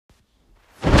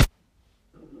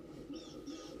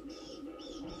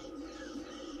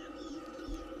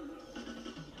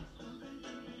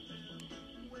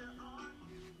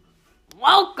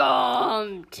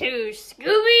Welcome to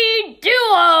Scooby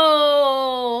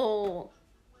Duo!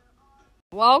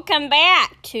 Welcome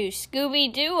back to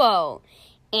Scooby Duo.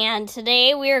 And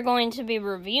today we are going to be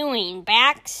reviewing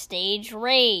Backstage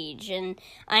Rage. And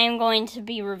I am going to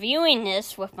be reviewing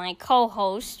this with my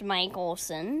co-host, Mike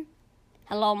Olson.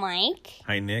 Hello, Mike.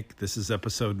 Hi, Nick. This is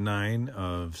episode 9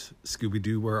 of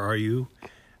Scooby-Doo, Where Are You?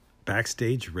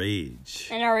 Backstage Rage.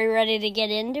 And are we ready to get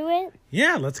into it?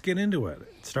 Yeah, let's get into it.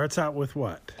 It starts out with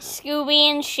what? Scooby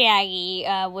and Shaggy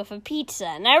with a pizza.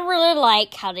 And I really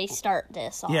like how they start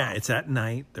this off. Yeah, it's at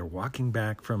night. They're walking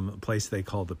back from a place they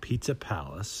call the Pizza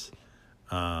Palace.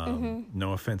 No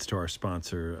offense to our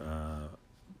sponsor,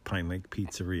 Pine Lake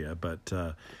Pizzeria,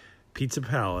 but Pizza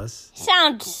Palace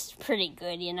sounds pretty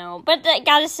good, you know. But I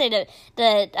gotta say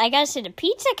the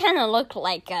pizza kind of looked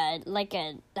like a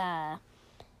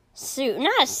soup,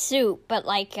 not a soup, but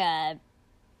like a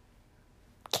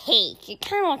cake. It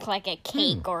kind of looked like a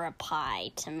cake or a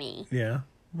pie to me. Yeah,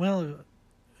 well,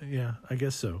 yeah, I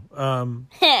guess so.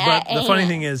 But the funny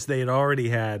thing is, they had already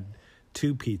had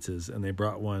 2 pizzas, and they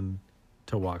brought one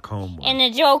to walk home with. And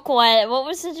the joke was, what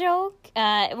was the joke?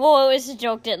 It was a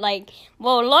joke that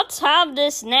let's have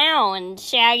this now. And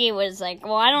Shaggy was like,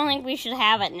 well, I don't think we should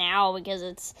have it now because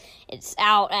it's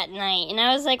out at night. And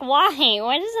I was like, why?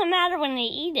 Why does it matter when they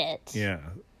eat it? Yeah.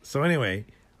 So anyway,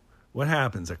 what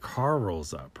happens? A car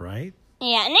rolls up, right?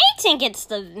 Yeah, and they think it's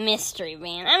the mystery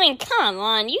van. I mean, come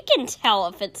on. You can tell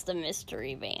if it's the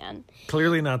mystery van.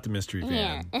 Clearly not the mystery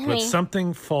van. Yeah, but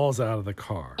something falls out of the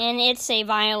car. And it's a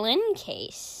violin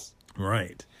case.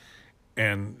 Right.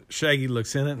 And Shaggy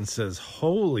looks in it and says,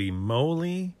 holy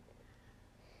moly.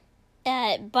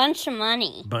 Bunch of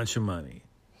money. Bunch of money.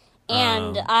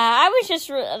 And I was just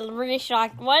really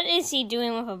shocked. What is he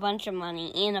doing with a bunch of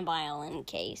money in a violin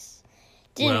case?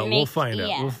 We'll find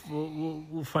out.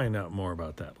 We'll find out more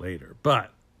about that later.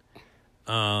 But,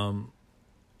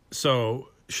 so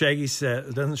Shaggy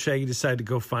said, doesn't Shaggy decide to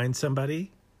go find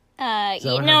somebody?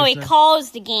 He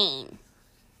calls the gang.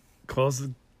 Calls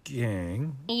the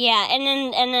gang. Yeah,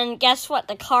 and then guess what?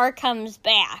 The car comes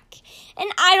back, and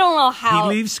I don't know how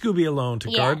he leaves Scooby alone to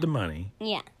guard the money.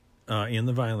 Yeah. In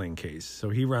the violin case, so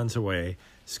he runs away.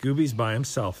 Scooby's by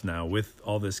himself now with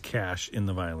all this cash in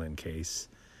the violin case.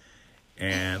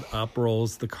 And up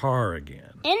rolls the car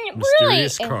again. And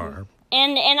mysterious car.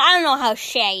 And I don't know how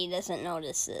Shaggy doesn't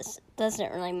notice this.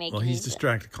 Doesn't really make any sense. Well, he's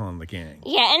distracted calling the gang.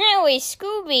 Yeah, and anyway,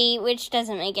 Scooby, which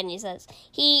doesn't make any sense,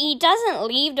 he doesn't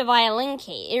leave the violin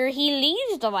case, or he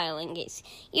leaves the violin case.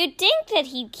 You'd think that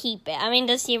he'd keep it. I mean,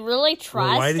 does he really trust?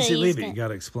 Well, why does he leave it? You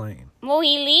gotta explain. Well,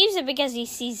 he leaves it because he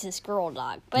sees this girl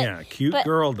dog. Cute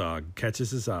girl dog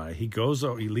catches his eye. He goes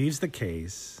over, he leaves the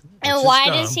case. And why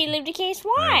does he leave the case?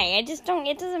 Why? I just don't.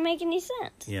 It doesn't make any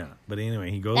sense. Yeah, but anyway,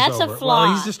 he goes over. That's a flaw.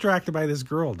 Well, he's distracted by this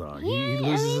girl dog. He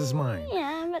loses his mind.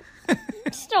 Yeah, but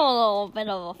still a little bit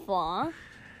of a flaw.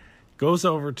 Goes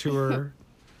over to her.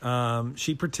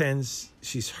 She pretends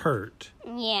she's hurt.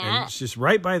 Yeah. And she's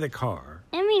right by the car.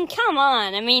 I mean, come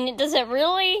on. I mean, does it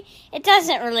really? It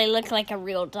doesn't really look like a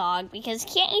real dog because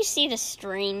can't you see the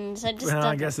strings?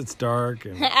 I guess it's dark.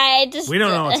 And we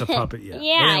don't know it's a puppet yet.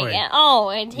 Yeah. Anyway, yeah. Oh,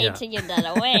 I'd hate to give that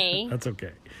away. That's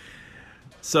okay.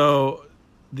 So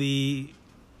the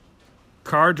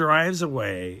car drives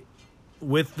away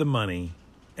with the money,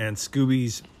 and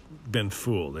Scooby's been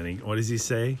fooled. And what does he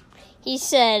say? He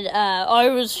said, I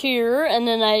was here, and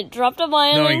then I dropped a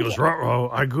violin. No, he goes,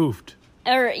 I goofed.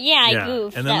 I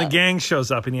goofed. And then the gang shows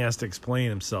up, and he has to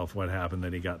explain himself what happened,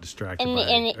 that he got distracted by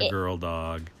a girl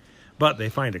dog. But they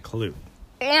find a clue.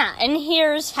 Yeah, and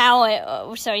here's how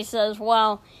it... So he says,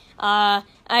 well,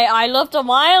 I left a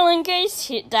violin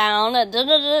case down. I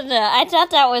thought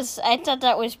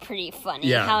that was pretty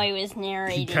funny, how he was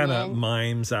narrating. He kind of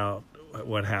mimes out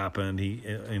what happened. He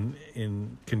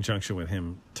in conjunction with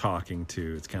him talking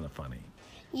to. It's kind of funny.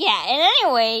 Yeah, and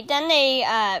anyway, then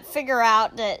they figure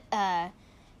out that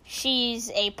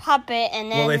she's a puppet, and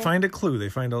then... Well, they find a clue. They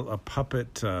find a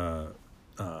puppet handle,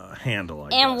 I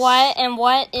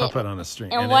guess. Puppet on a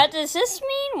string. And what does this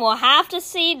mean? We'll have to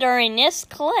see during this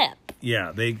clip.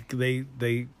 Yeah,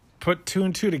 they put 2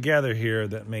 and 2 together here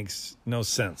that makes no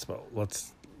sense, but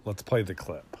let's play the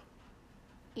clip.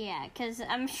 Yeah, because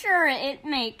I'm sure it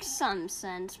makes some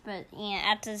sense, but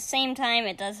at the same time,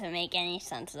 it doesn't make any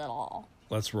sense at all.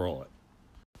 Let's roll it.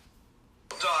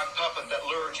 Dog puppet that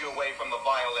lured you away from the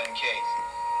violin case.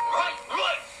 Right.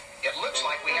 It looks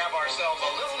like we have ourselves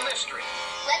a little mystery.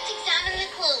 Let's examine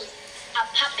the clues. A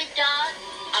puppet dog,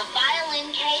 a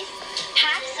violin case,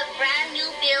 packs of brand new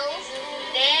bills.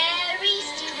 Very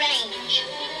strange.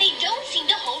 They don't seem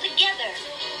to hold together.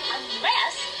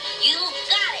 Unless you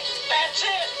got it. That's it.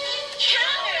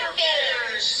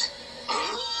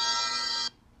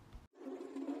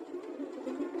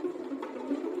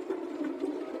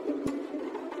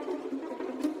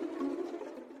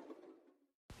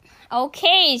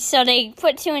 Okay, so they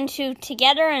put two and two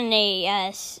together, and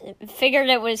they figured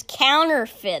it was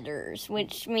counterfeiters,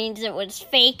 which means it was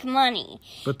fake money.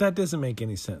 But that doesn't make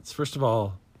any sense. First of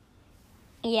all,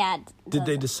 Yeah. did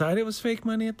they decide it was fake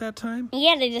money at that time?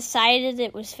 Yeah, they decided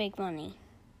it was fake money.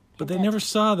 But they never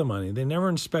saw the money. They never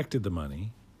inspected the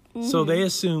money. So they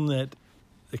assume that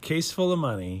a case full of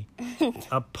money,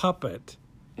 a puppet,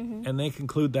 and they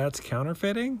conclude that's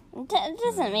counterfeiting? That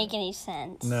doesn't make any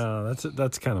sense. No,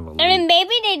 that's kind of a leap. I mean, maybe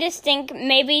they just think,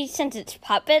 maybe since it's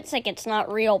puppets, like it's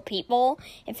not real people.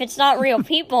 If it's not real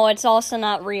people, it's also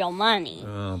not real money.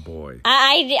 Oh, boy.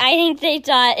 I think they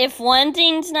thought if one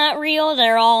thing's not real,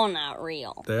 they're all not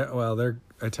real.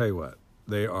 I tell you what,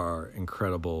 they are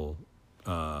incredible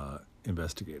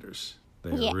investigators.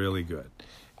 They're really good.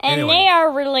 And Anyway. they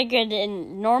are really good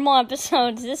in normal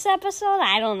episodes. This episode,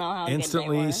 I don't know how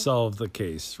Instantly good they were. solve the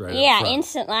case, right? up Yeah, front.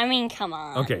 instantly. I mean, come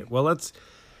on. Okay, well,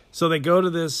 so they go to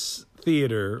this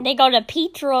theater. They go to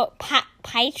Pietro's?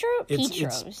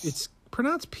 It's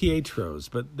pronounced Pietro's,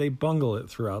 but they bungle it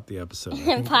throughout the episode.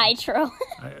 Pietro.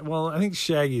 I think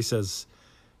Shaggy says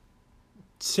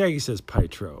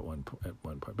Pietro at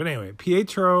one point. But anyway,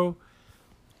 Pietro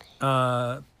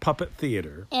Puppet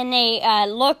Theater. And they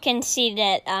look and see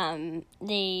that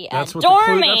the That's what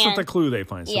doorman... that's what the clue they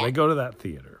find. So Yeah. they go to that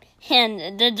theater.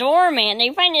 And the doorman,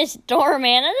 they find this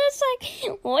doorman, and it's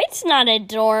like, well, it's not a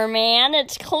doorman.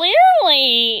 It's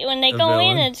clearly, when they A go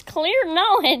villain? in, it's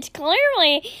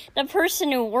clearly the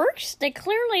person who works,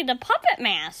 clearly the puppet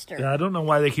master. Yeah, I don't know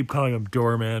why they keep calling him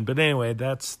Doorman, but anyway,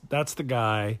 that's the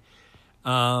guy.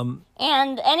 And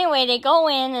anyway, they go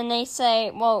in and they say,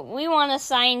 well, we want to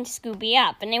sign Scooby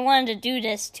up. And they wanted to do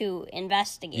this to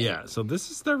investigate. Yeah, so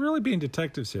they're really being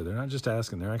detectives here. They're not just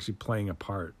asking; they're actually playing a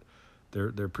part.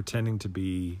 They're pretending to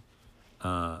be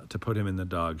to put him in the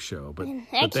dog show. But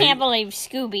I can't believe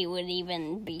Scooby would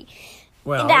even be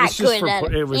well, that it was just good at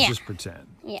it. it was Yeah. just pretend.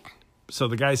 Yeah. So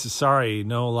the guy says, "Sorry,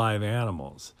 no live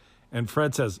animals." And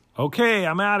Fred says, "Okay,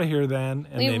 I'm out of here then."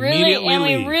 And they immediately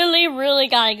leave. We really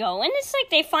gotta go. And it's like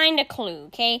they find a clue,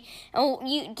 okay? And What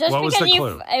was the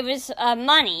clue? it was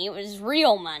money. It was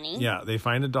real money. Yeah, they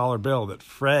find a dollar bill that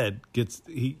Fred gets.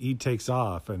 He takes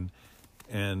off and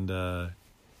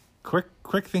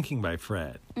quick thinking by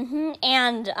Fred.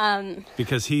 And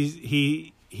Because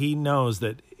he knows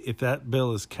that if that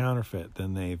bill is counterfeit,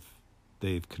 then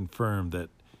they've confirmed that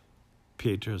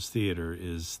Pietro's Theater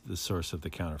is the source of the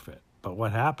counterfeit. But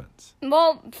what happens?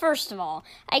 well, first of all,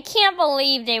 I can't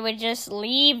believe they would just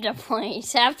leave the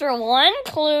place after one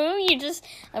clue. You just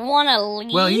want to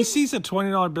leave. Well, he sees a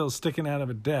 $20 bill sticking out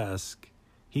of a desk.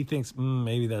 He thinks,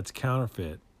 maybe that's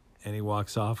counterfeit, and he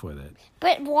walks off with it.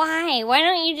 But why? Why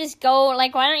don't you just go,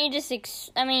 like, why don't you just, you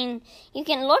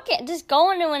can just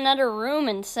go into another room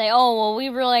and say, oh, well, we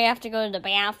really have to go to the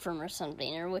bathroom or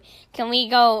something. Or can we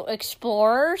go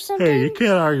explore or something? Hey, you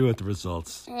can't argue with the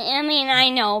results. I mean, I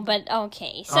know, but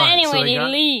okay. So All right, anyway, so they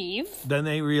leave. Then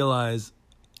they realize,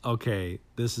 okay,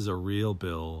 this is a real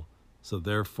bill, so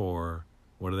therefore,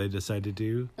 what do they decide to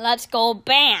do? Let's go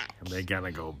back. They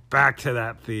gotta go back to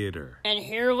that theater. And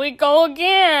here we go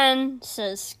again,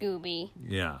 says Scooby.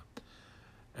 Yeah.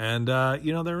 And,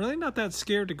 they're really not that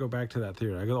scared to go back to that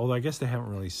theater. Although I guess they haven't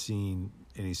really seen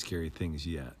any scary things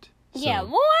yet. So Yeah,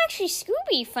 well, actually,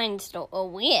 Scooby finds a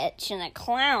witch and a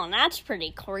clown. That's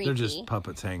pretty creepy. they're just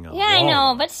puppets hanging on the Yeah, I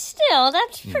wall. know, but still,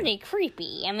 that's pretty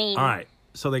creepy. I mean... All right,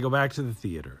 so they go back to the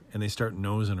theater, and they start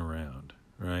nosing around,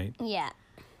 right? Yeah.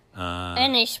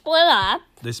 And they split up.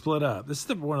 They split up. This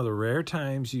is one of the rare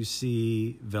times you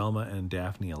see Velma and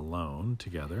Daphne alone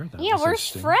together. That Yeah, was where's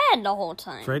interesting. Fred the whole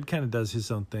time? Fred kind of does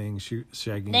his own thing,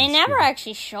 Shaggy. They and never Scooby.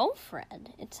 actually show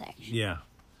Fred. It's actually... Yeah.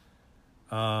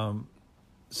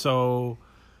 So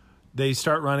they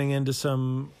start running into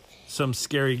some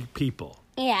scary people.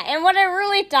 Yeah, and what I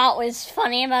really thought was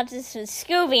funny about this was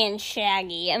Scooby and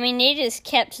Shaggy. I mean, they just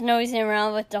kept nosing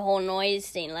around with the whole noise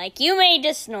thing. Like, you made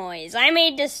this noise, I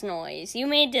made this noise, you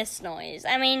made this noise.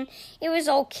 I mean, it was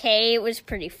okay, it was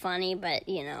pretty funny, but,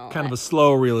 Kind of a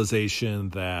slow realization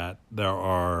that there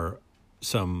are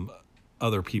some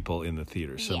other people in the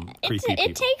theater, some creepy people.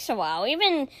 It takes a while.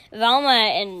 Even Velma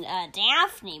and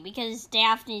Daphne, because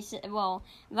Daphne thinks,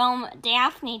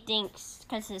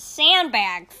 because his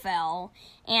sandbag fell,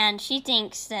 and she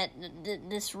thinks that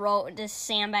this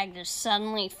sandbag just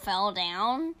suddenly fell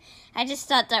down. I just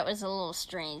thought that was a little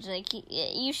strange. Like,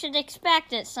 you should expect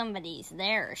that somebody's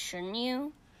there, shouldn't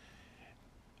you?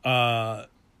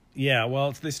 Yeah,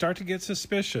 well, they start to get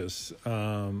suspicious,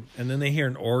 and then they hear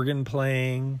an organ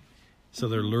playing. So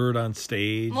they're lured on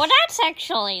stage. Well, that's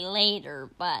actually later,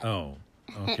 but... Oh,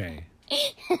 okay.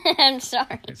 I'm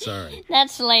sorry. Sorry.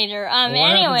 That's later. What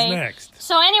Anyway. happens next?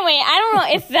 So anyway, I don't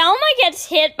know if Velma gets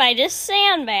hit by this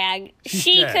sandbag.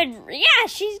 She's dead.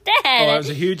 She's dead. Oh, it was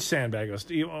a huge sandbag. It was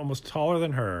almost taller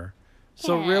than her.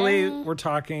 So Yeah. really, we're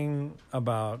talking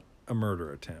about a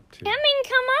murder attempt here. I mean,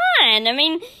 come on. I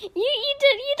mean,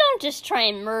 you don't just try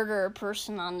and murder a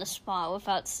person on the spot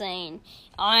without saying,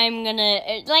 I'm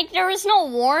gonna... Like, there was no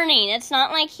warning. It's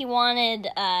not like he wanted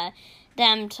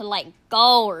them to, like,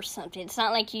 go or something. It's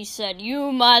not like you said,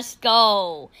 you must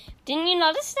go. Didn't you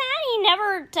notice that? He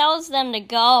never tells them to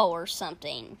go or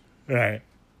something. Right.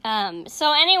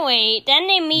 So anyway, then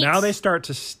they meet... Now they start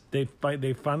to...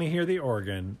 They finally hear the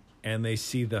organ, and they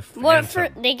see the phantom. Well,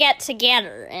 they get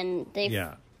together, and they...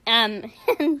 Yeah. And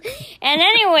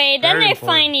anyway, then Very they important.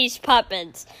 find these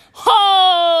puppets.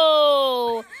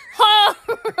 Ho!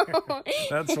 Ho!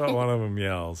 That's what one of them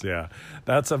yells, yeah.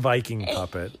 That's a Viking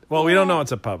puppet. Well, we don't know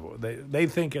it's a puppet. They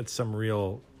think it's a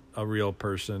real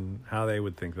person. How they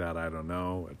would think that, I don't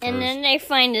know. At And first. then they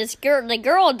find the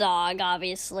girl dog,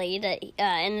 obviously,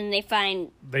 and then they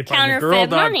find They find the counterfeit girl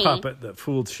dog money. puppet that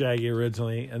fooled Shaggy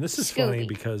originally. And this is funny Scooby.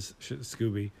 because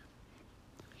Scooby.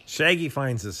 Shaggy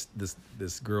finds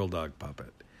this girl dog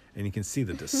puppet, and you can see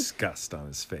the disgust on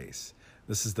his face.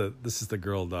 This is the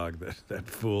girl dog that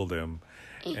fooled him,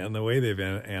 and the way they've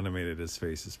animated his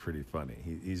face is pretty funny.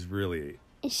 He's really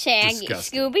Shaggy.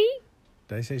 disgusting. Scooby?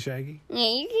 Did I say Shaggy? Yeah,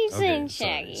 you keep saying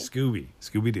sorry. Shaggy.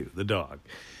 Scooby-Doo, the dog.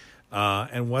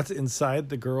 And what's inside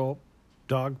the girl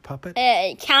dog puppet?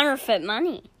 Counterfeit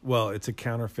money. Well, it's a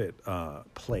counterfeit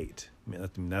plate. I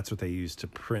mean, that's what they use to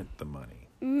print the money.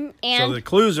 And So the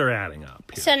clues are adding up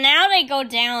here. so now they go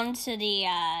down to the,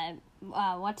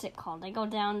 what's it called? They go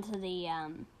down to the,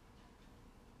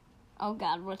 oh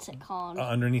God, what's it called?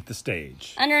 Underneath the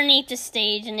stage. Underneath the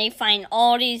stage, and they find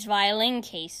all these violin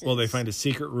cases. Well, they find a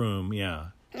secret room, yeah.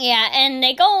 Yeah, and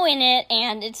they go in it,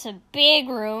 and it's a big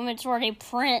room. It's where they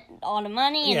print all the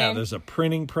money. And Yeah, then, there's a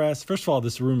printing press. First of all,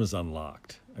 this room is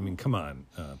unlocked. I mean, come on,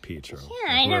 Pietro.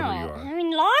 yeah, I whoever know. you are. I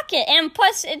mean, lock it. And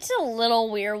plus, it's a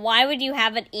little weird. Why would you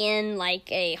have it in,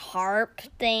 like, a harp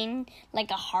thing?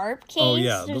 Like a harp case? Oh,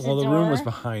 yeah. There's Well, a the room door. was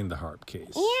behind the harp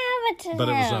case. Yeah, But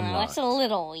it I was don't know. unlocked. It's a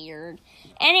little weird.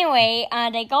 Anyway,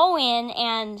 they go in,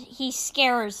 and he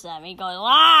scares them. He goes,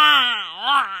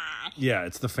 ah! Yeah,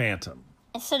 it's the Phantom.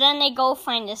 So then they go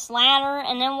find this ladder,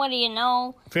 and then what do you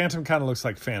know? Phantom kind of looks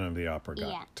like Phantom of the Opera guy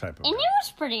Yeah. type of And guy. it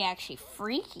was pretty actually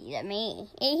freaky to me.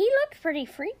 He looked pretty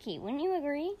freaky, wouldn't you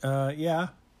agree? Yeah.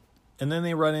 And then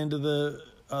they run into the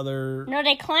other... No,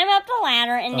 they climb up the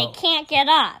ladder, and Oh. they can't get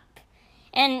up.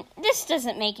 And this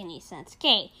doesn't make any sense.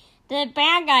 Okay, the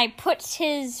bad guy puts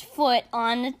his foot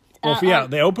on the... Well,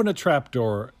 they open a trap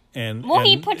door, and, Well,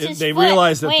 he and puts his they foot-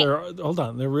 realize that wait. hold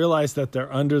on. They realize that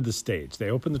they're under the stage. They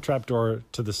open the trap door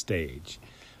to the stage,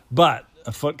 but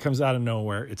a foot comes out of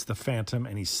nowhere. It's the Phantom,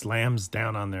 and he slams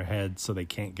down on their head so they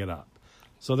can't get up.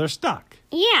 So they're stuck.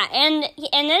 Yeah, and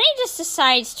then he just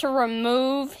decides to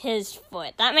remove his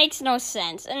foot. That makes no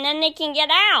sense. And then they can get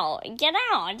out. I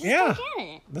just don't get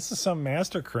it. This is some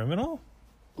master criminal.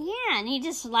 Yeah, and he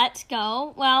just lets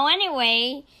go. Well,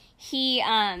 anyway, he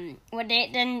they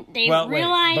Well,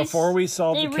 realize wait. Before we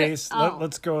solve they the re- case, oh.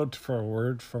 let's go for a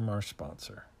word from our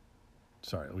sponsor.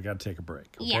 Sorry, we got to take a break.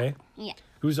 Okay. Yeah.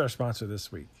 Who's our sponsor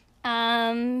this week?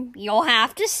 You'll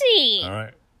have to see. All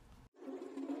right.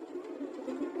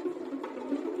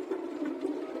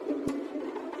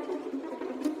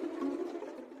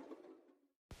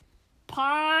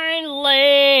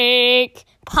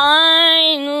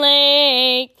 Pine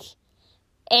Lake,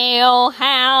 Ale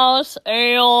House.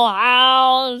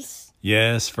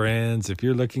 Yes, friends, if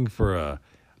you're looking for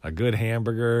a good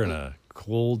hamburger and a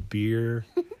cold beer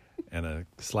and a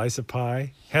slice of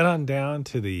pie, head on down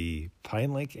to the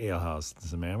Pine Lake Ale House in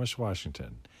Sammamish,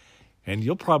 Washington. And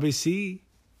you'll probably see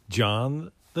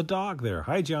John the dog there.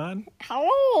 Hi, John.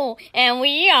 Hello, and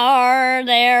we are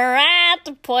there at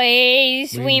the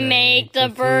place. We make the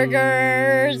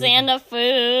burgers food. and the food.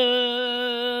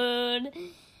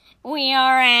 We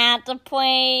are at the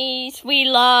place. We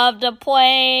love the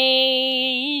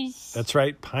place. That's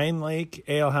right, Pine Lake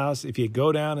Ale House. If you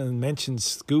go down and mention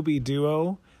Scooby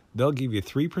Duo, they'll give you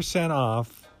 3%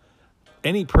 off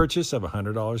any purchase of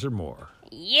 $100 or more.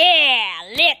 Yeah,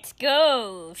 let's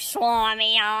go,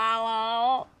 Swami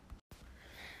Hollow.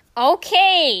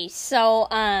 Okay, so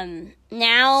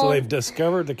now. So they've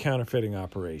discovered the counterfeiting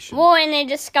operation. Well, and they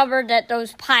discovered that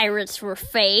those pirates were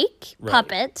fake Right.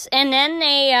 puppets, and then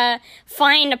they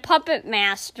find a puppet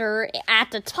master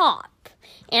at the top.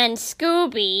 And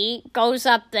Scooby goes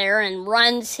up there and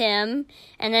runs him,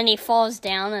 and then he falls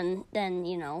down, and then,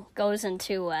 goes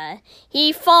into I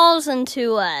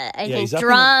think,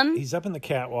 drum. He's up in the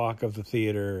catwalk of the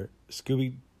theater.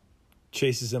 Scooby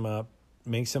chases him up,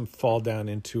 makes him fall down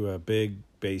into a big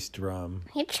bass drum.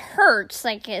 It hurts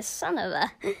like a son of a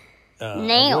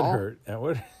nail. It would hurt. That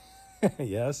would,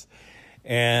 yes.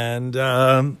 And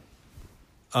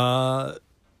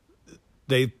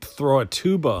they throw a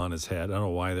tuba on his head. I don't know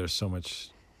why there's so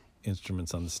much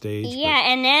instruments on the stage. Yeah,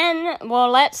 and then,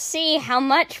 let's see how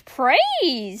much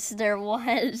praise there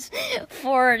was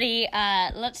for the,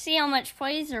 let's see how much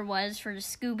praise there was for the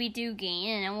Scooby-Doo game,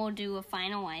 and then we'll do a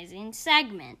finalizing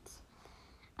segment.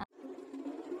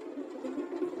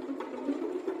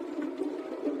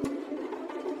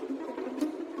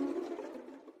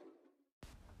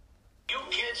 You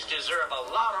kids deserve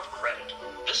a lot of credit.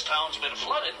 This town's been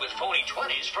flooded with phony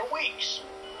 20s for weeks.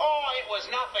 Oh, it was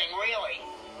nothing, really.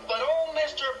 But old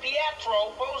Mr.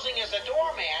 Pietro posing as a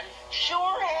doorman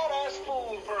sure had us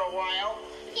fooled for a while.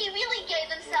 He really gave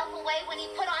himself away when he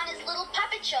put on his little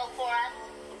puppet show for us.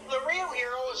 The real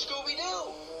hero is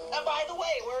Scooby-Doo. And by the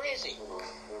way, where is he?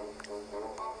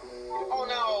 Oh,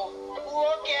 no.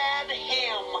 Look at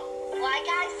him. Like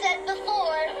I said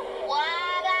before,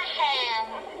 what a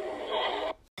ham.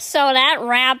 So that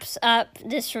wraps up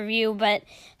this review, but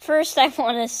first I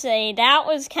want to say that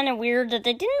was kind of weird that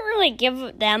they didn't really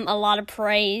give them a lot of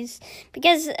praise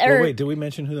because... wait, did we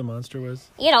mention who the monster was?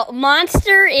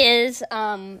 Monster is,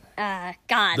 God,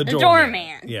 the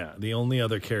doorman. Yeah, the only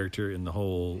other character in the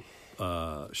whole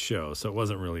show, so it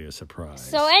wasn't really a surprise.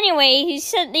 So anyway, he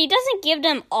said he doesn't give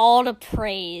them all the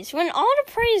praise. When all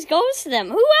the praise goes to them,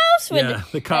 who else would... Yeah,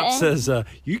 the cop says,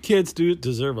 you kids do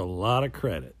deserve a lot of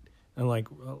credit. And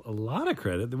a lot of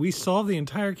credit. We solved the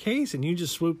entire case, and you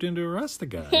just swooped in to arrest the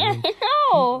guy. I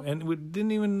know. And we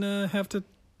didn't even have to,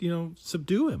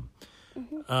 subdue him.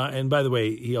 Mm-hmm. And by the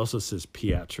way, he also says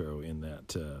Pietro in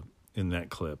that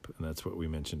clip, and that's what we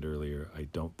mentioned earlier. I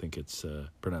don't think it's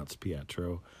pronounced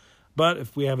Pietro. But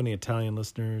if we have any Italian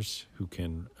listeners who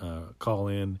can call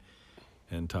in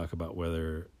and talk about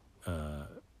whether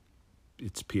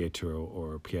it's Pietro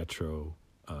or Pietro,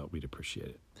 we'd appreciate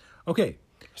it. Okay.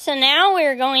 So now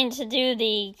we're going to do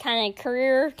the kind of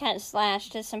career /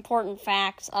 just important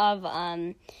facts of,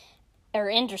 or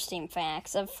interesting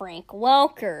facts of Frank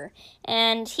Welker.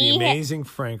 And the amazing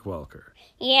Frank Welker.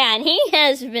 Yeah, and he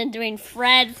has been doing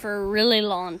Fred for a really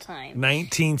long time.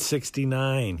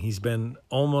 1969. He's been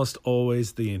almost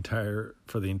always for the entire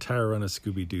run of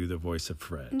Scooby-Doo, the voice of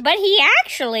Fred. But he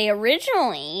actually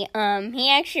originally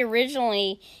auditioned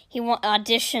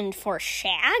for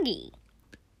Shaggy.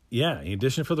 Yeah, he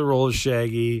auditioned for the role of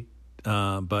Shaggy,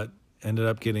 but ended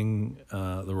up getting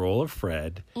the role of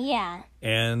Fred. Yeah.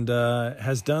 And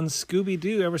has done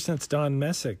Scooby-Doo ever since Don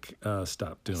Messick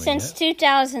stopped doing it. Since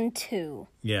 2002.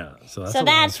 Yeah, so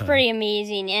that's pretty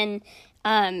amazing.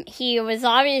 And he was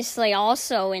obviously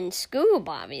also in Scoob,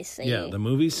 obviously. Yeah, the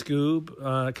movie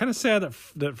Scoob. Kind of sad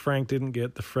that Frank didn't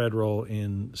get the Fred role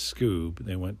in Scoob.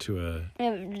 They went to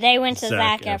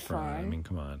Zac Efron. I mean,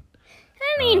 come on.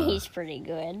 He's pretty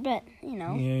good, but,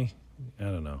 Yeah, I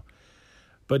don't know.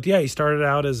 But, yeah, he started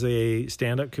out as a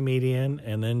stand-up comedian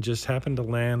and then just happened to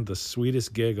land the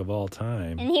sweetest gig of all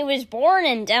time. And he was born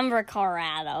in Denver,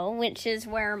 Colorado, which is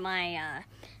where my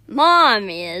mom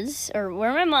is, or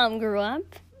where my mom grew up.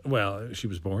 Well, she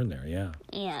was born there, yeah.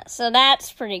 Yeah, so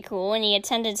that's pretty cool. And he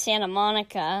attended Santa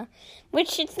Monica,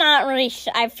 which it's not really...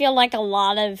 I feel like a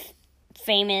lot of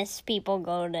famous people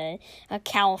go to a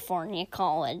California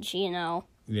college,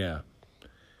 Yeah.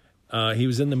 He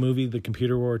was in the movie The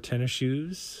Computer Wore Tennis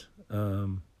Shoes.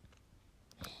 And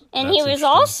he was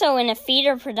also in a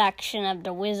theater production of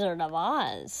The Wizard of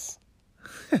Oz.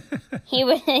 he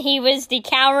was the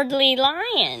Cowardly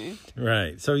Lion.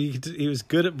 Right. So he was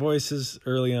good at voices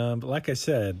early on, but like I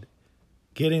said,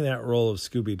 getting that role of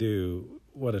Scooby-Doo,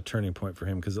 what a turning point for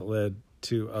him, because it led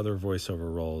to other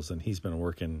voiceover roles, and he's been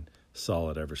working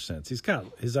solid ever since. He's got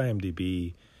his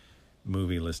IMDb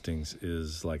movie listings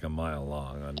is like a mile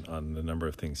long on the number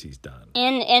of things he's done.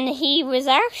 And he was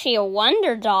actually a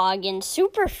Wonder Dog in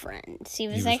Super Friends. He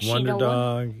was actually Wonder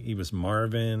Dog. He was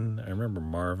Marvin. I remember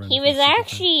Marvin. He was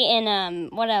actually in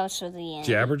what else was he in?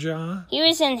 Jabberjaw. He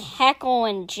was in Heckle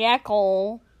and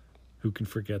Jekyll. Who can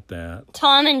forget that?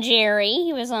 Tom and Jerry.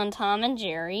 He was on Tom and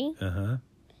Jerry. Uh-huh.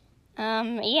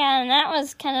 Yeah, and that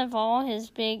was kind of all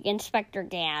his big Inspector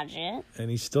Gadget.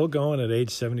 And he's still going at age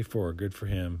 74. Good for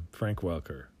him. Frank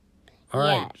Welker. All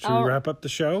right. Should we wrap up the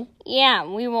show? Yeah,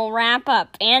 we will wrap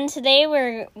up. And today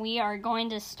we are going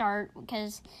to start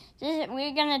because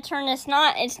we're going to turn this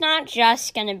it's not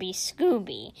just going to be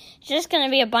Scooby. It's just going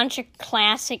to be a bunch of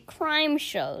classic crime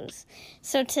shows.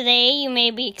 So today you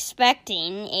may be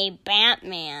expecting a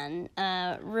Batman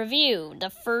review, the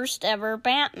first ever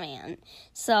Batman.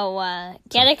 So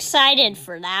get excited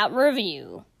for that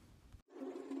review.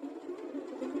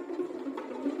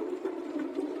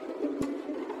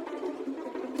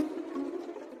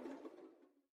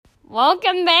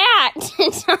 Welcome back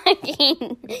to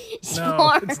Talking Sports.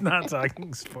 No, it's not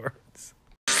Talking Sports.